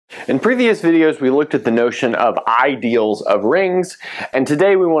In previous videos, we looked at the notion of ideals of rings, and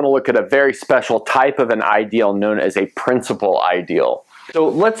today we want to look at a very special type of an ideal known as a principal ideal. So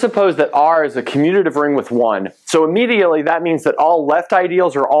let's suppose that R is a commutative ring with 1. So immediately that means that all left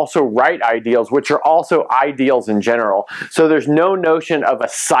ideals are also right ideals, which are also ideals in general. So there's no notion of a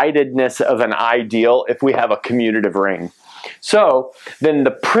sidedness of an ideal if we have a commutative ring. So then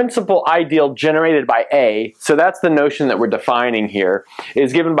the principal ideal generated by A, so that's the notion that we're defining here,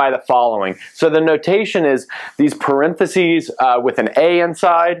 is given by the following. So the notation is these parentheses with an A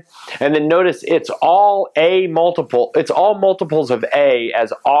inside, and then notice it's all multiples of A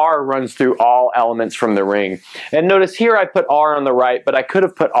as R runs through all elements from the ring. And notice here I put R on the right, but I could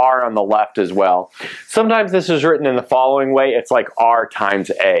have put R on the left as well. Sometimes this is written in the following way. It's like R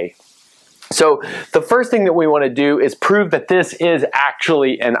times A. So the first thing that we want to do is prove that this is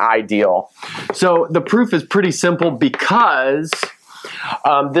actually an ideal. So the proof is pretty simple because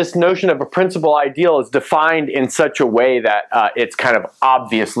this notion of a principal ideal is defined in such a way that it's kind of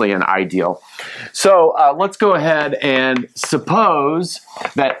obviously an ideal. So let's go ahead and suppose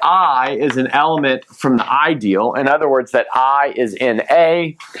that I is an element from the ideal. In other words, that I is in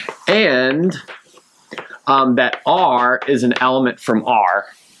A, and that R is an element from R.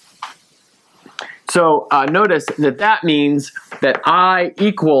 So notice that that means that I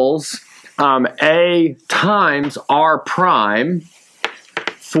equals A times R prime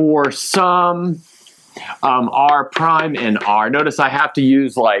for some R prime in R. Notice I have to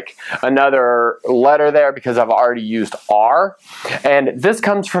use like another letter there because I've already used R. And this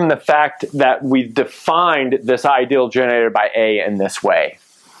comes from the fact that we've defined this ideal generated by A in this way.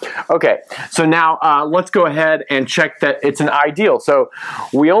 Okay, so now let's go ahead and check that it's an ideal. So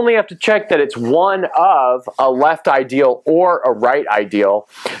we only have to check that it's one of a left ideal or a right ideal.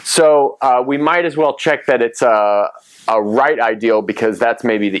 So we might as well check that it's a right ideal because that's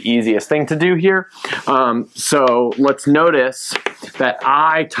maybe the easiest thing to do here. So let's notice that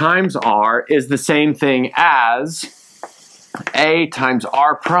I times R is the same thing as A times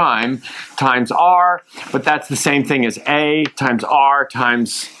R prime times R, but that's the same thing as A times R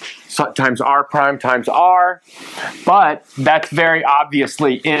times R prime times R, but that's very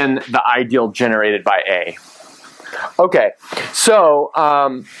obviously in the ideal generated by A. Okay, so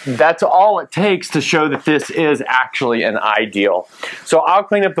that's all it takes to show that this is actually an ideal. So I'll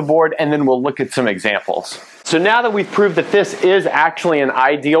clean up the board and then we'll look at some examples. So now that we've proved that this is actually an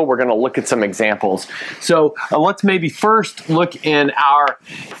ideal, we're going to look at some examples. So let's maybe first look in our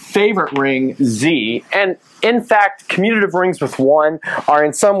favorite ring, Z. And in fact, commutative rings with 1 are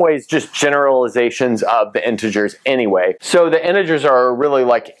in some ways just generalizations of the integers anyway. So the integers are really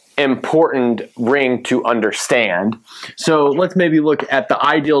like important ring to understand. So let's maybe look at the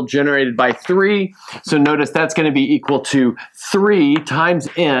ideal generated by 3. So notice that's going to be equal to 3 times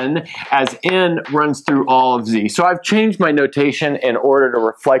n, as n runs through all of Z. So I've changed my notation in order to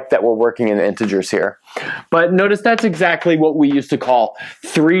reflect that we're working in integers here. But notice that's exactly what we used to call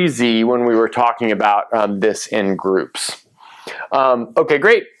 3Z when we were talking about this in groups. Okay,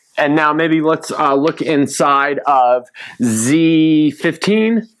 great. And now maybe let's look inside of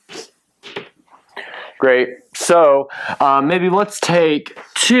Z15. Great. So maybe let's take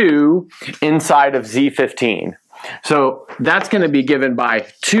 2 inside of Z15. So that's going to be given by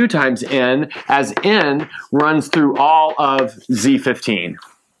 2 times n, as n runs through all of Z15.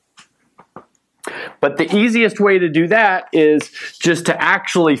 But the easiest way to do that is just to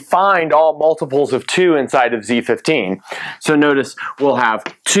actually find all multiples of 2 inside of Z15. So notice we'll have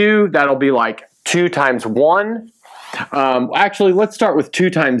 2, that'll be like 2 times 1. Actually, let's start with 2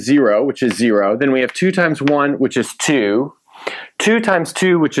 times 0, which is 0. Then we have 2 times 1, which is 2. 2 times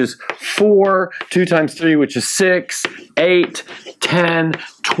 2, which is 4. 2 times 3, which is 6. 8, 10,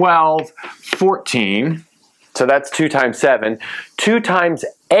 12, 14. So that's 2 times 7. 2 times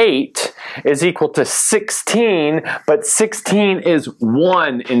 8 is equal to 16, but 16 is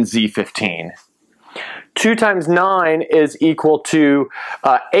 1 in Z15. 2 times 9 is equal to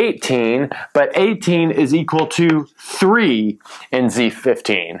 18, but 18 is equal to 3 in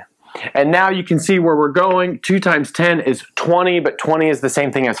Z15. And now you can see where we're going. 2 times 10 is 20, but 20 is the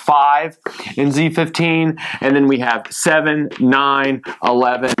same thing as 5 in Z15. And then we have 7, 9,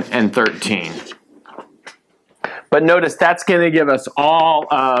 11, and 13. But notice that's going to give us all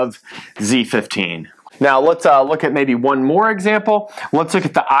of Z15. Now let's look at maybe one more example. Let's look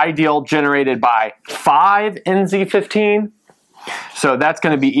at the ideal generated by 5 in Z15. So that's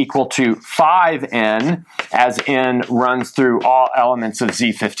going to be equal to 5n, as n runs through all elements of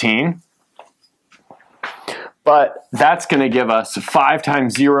Z15. But that's going to give us 5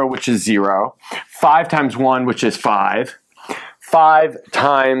 times 0, which is 0, 5 times 1, which is 5, 5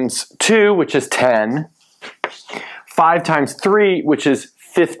 times 2, which is 10, 5 times 3, which is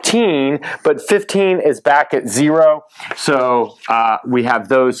 15, but 15 is back at 0, so we have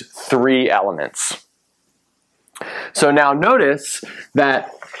those 3 elements. So now notice that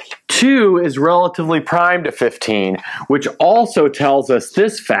 2 is relatively prime to 15, which also tells us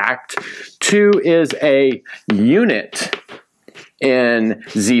this fact: 2 is a unit in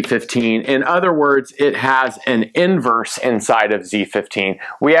Z15. In other words, it has an inverse inside of Z15.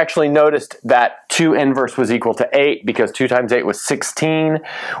 We actually noticed that 2 inverse was equal to 8 because 2 times 8 was 16,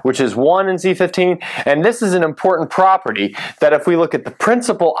 which is 1 in Z15. And this is an important property that if we look at the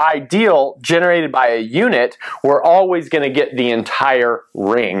principal ideal generated by a unit, we're always going to get the entire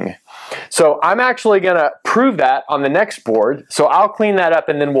ring. So I'm actually going to prove that on the next board. So I'll clean that up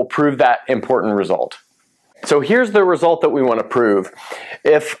and then we'll prove that important result. So here's the result that we want to prove.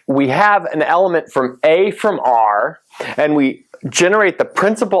 If we have an element from A from R, and we generate the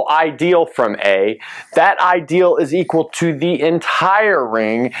principal ideal from A, that ideal is equal to the entire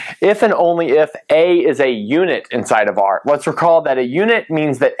ring if and only if A is a unit inside of R. Let's recall that a unit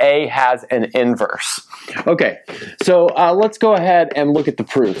means that A has an inverse. Okay, so let's go ahead and look at the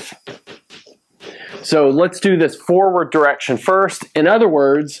proof. So let's do this forward direction first. In other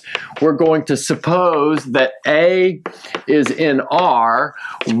words, we're going to suppose that A is in R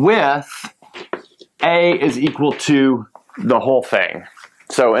with A is equal to the whole thing.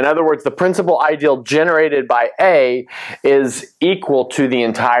 So in other words, the principal ideal generated by A is equal to the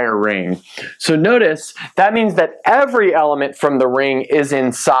entire ring. So notice that means that every element from the ring is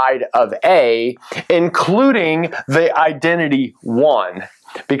inside of A, including the identity 1.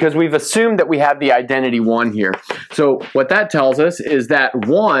 Because we've assumed that we have the identity 1 here. So what that tells us is that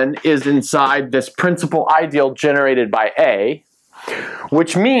 1 is inside this principal ideal generated by A,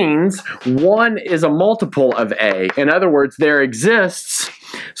 which means 1 is a multiple of A. In other words, there exists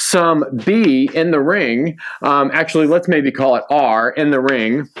some B in the ring, actually let's maybe call it R in the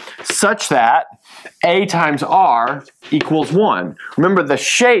ring, such that A times R equals 1. Remember, the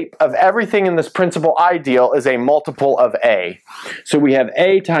shape of everything in this principal ideal is a multiple of A. So we have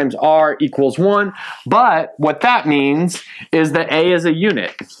A times R equals 1, but what that means is that A is a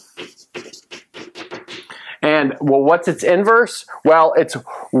unit. And, well, what's its inverse? Well, it's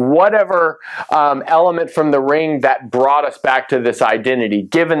whatever element from the ring that brought us back to this identity,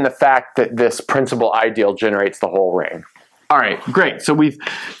 given the fact that this principal ideal generates the whole ring. All right, great. So we've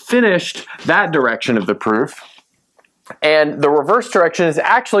finished that direction of the proof. And the reverse direction is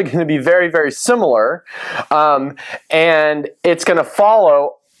actually going to be very, very similar. And it's going to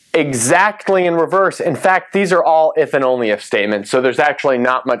follow exactly in reverse. In fact, these are all if and only if statements, so there's actually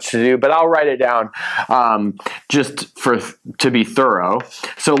not much to do, but I'll write it down just to be thorough.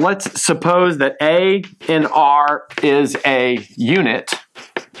 So let's suppose that A in R is a unit.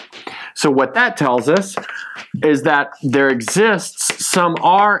 So what that tells us is that there exists some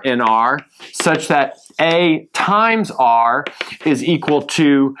R in R such that A times R is equal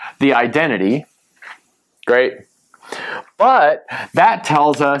to the identity. Great. But that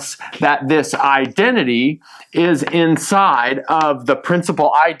tells us that this identity is inside of the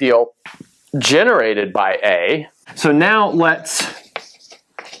principal ideal generated by A. So now let's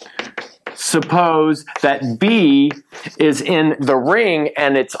suppose that B is in the ring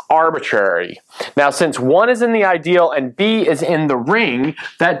and it's arbitrary. Now, since 1 is in the ideal and B is in the ring,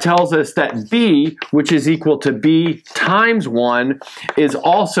 that tells us that B, which is equal to B times 1, is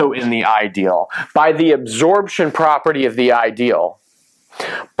also in the ideal by the absorption property of the ideal.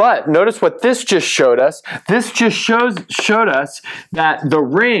 But notice what this just showed us. This just showed us that the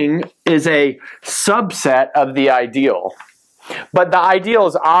ring is a subset of the ideal. But the ideal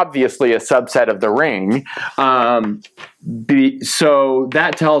is obviously a subset of the ring, so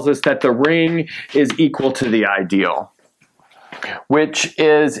that tells us that the ring is equal to the ideal, which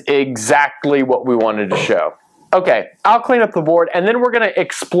is exactly what we wanted to show. Okay, I'll clean up the board, and then we're going to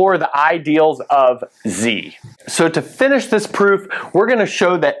explore the ideals of Z. So to finish this proof, we're going to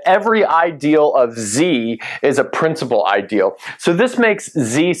show that every ideal of Z is a principal ideal. So this makes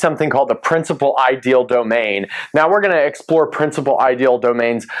Z something called the principal ideal domain. Now we're going to explore principal ideal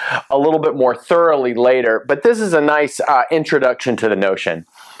domains a little bit more thoroughly later, but this is a nice introduction to the notion.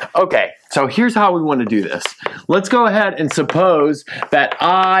 Okay, so here's how we want to do this. Let's go ahead and suppose that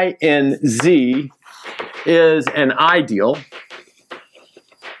I in Z is an ideal.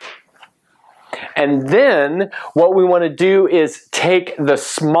 And then what we want to do is take the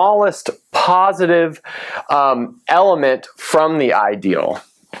smallest positive element from the ideal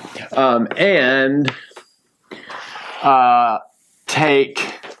and take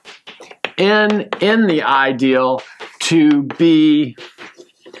n in the ideal to be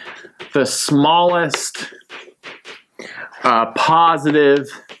the smallest positive,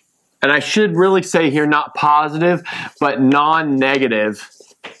 and I should really say here not positive, but non-negative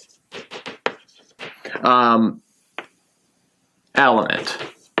element.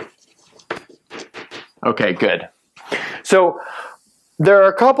 Okay, good. So there are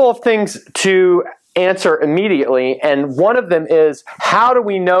a couple of things to answer immediately, and one of them is, how do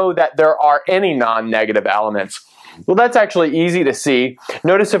we know that there are any non-negative elements? Well, that's actually easy to see.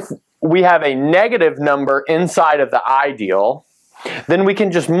 Notice if we have a negative number inside of the ideal, then we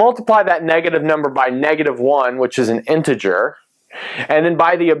can just multiply that negative number by -1, which is an integer, and then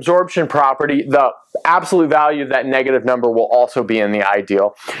by the absorption property, the absolute value of that negative number will also be in the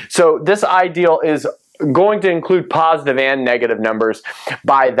ideal. So this ideal is going to include positive and negative numbers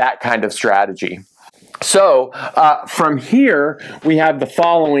by that kind of strategy. So from here, we have the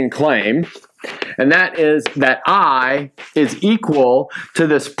following claim, and that is that I is equal to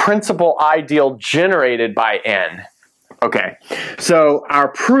this principal ideal generated by n. Okay, so our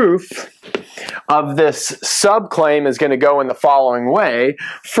proof of this subclaim is going to go in the following way.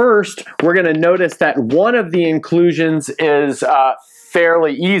 First, we're going to notice that one of the inclusions is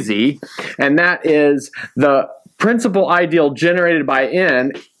fairly easy, and that is the principal ideal generated by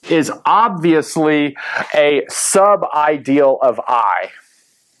n is obviously a sub-ideal of I.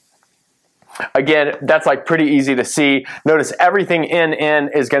 Again, that's like pretty easy to see. Notice everything in n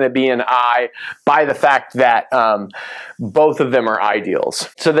is going to be in I by the fact that both of them are ideals.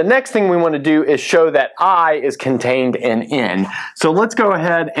 So the next thing we want to do is show that I is contained in n. So let's go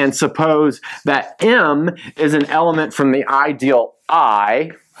ahead and suppose that m is an element from the ideal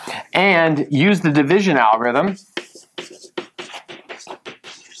I, and use the division algorithm.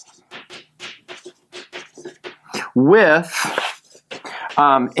 With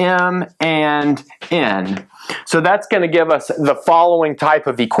m and n. So that's going to give us the following type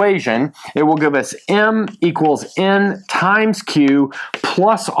of equation. It will give us m equals n times q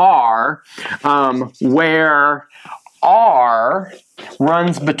plus r, where r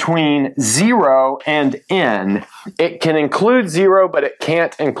runs between 0 and n. It can include 0, but it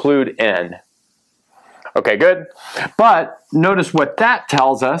can't include n. Okay, good. But notice what that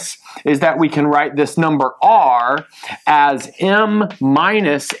tells us is that we can write this number r as m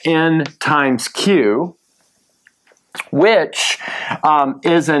minus n times q, which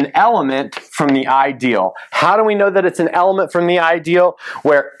is an element from the ideal. How do we know that it's an element from the ideal?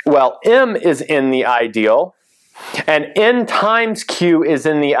 Well, m is in the ideal, and n times q is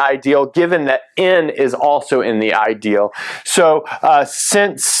in the ideal, given that n is also in the ideal. So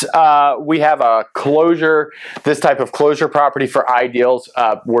since we have a closure, this type of closure property for ideals,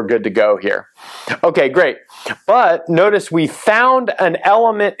 we're good to go here. Okay, great. But notice we found an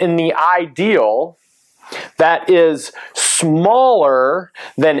element in the ideal that is smaller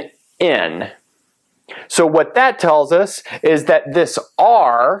than n. So what that tells us is that this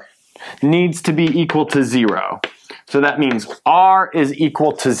r needs to be equal to 0. So that means r is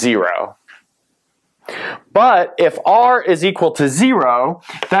equal to 0. But if r is equal to 0,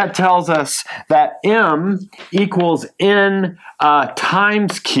 that tells us that m equals n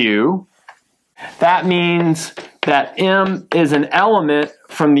times q. That means that m is an element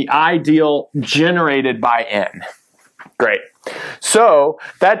from the ideal generated by n. Great. So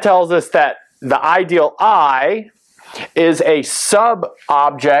that tells us that the ideal I is a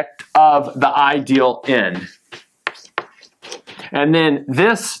sub-object of the ideal n. And then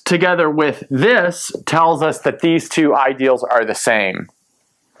this together with this tells us that these two ideals are the same.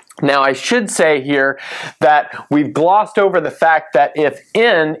 Now I should say here that we've glossed over the fact that if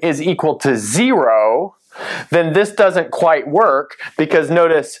n is equal to 0, then this doesn't quite work, because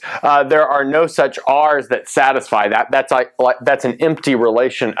notice there are no such r's that satisfy that. That's an empty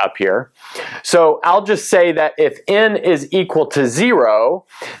relation up here. So I'll just say that if n is equal to 0,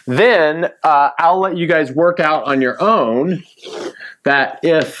 then I'll let you guys work out on your own that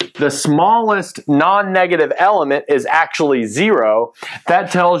if the smallest non-negative element is actually 0,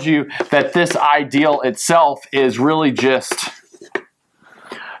 that tells you that this ideal itself is really just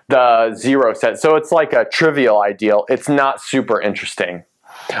the 0 set. So it's like a trivial ideal. It's not super interesting.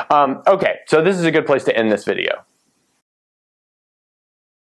 Okay, so this is a good place to end this video.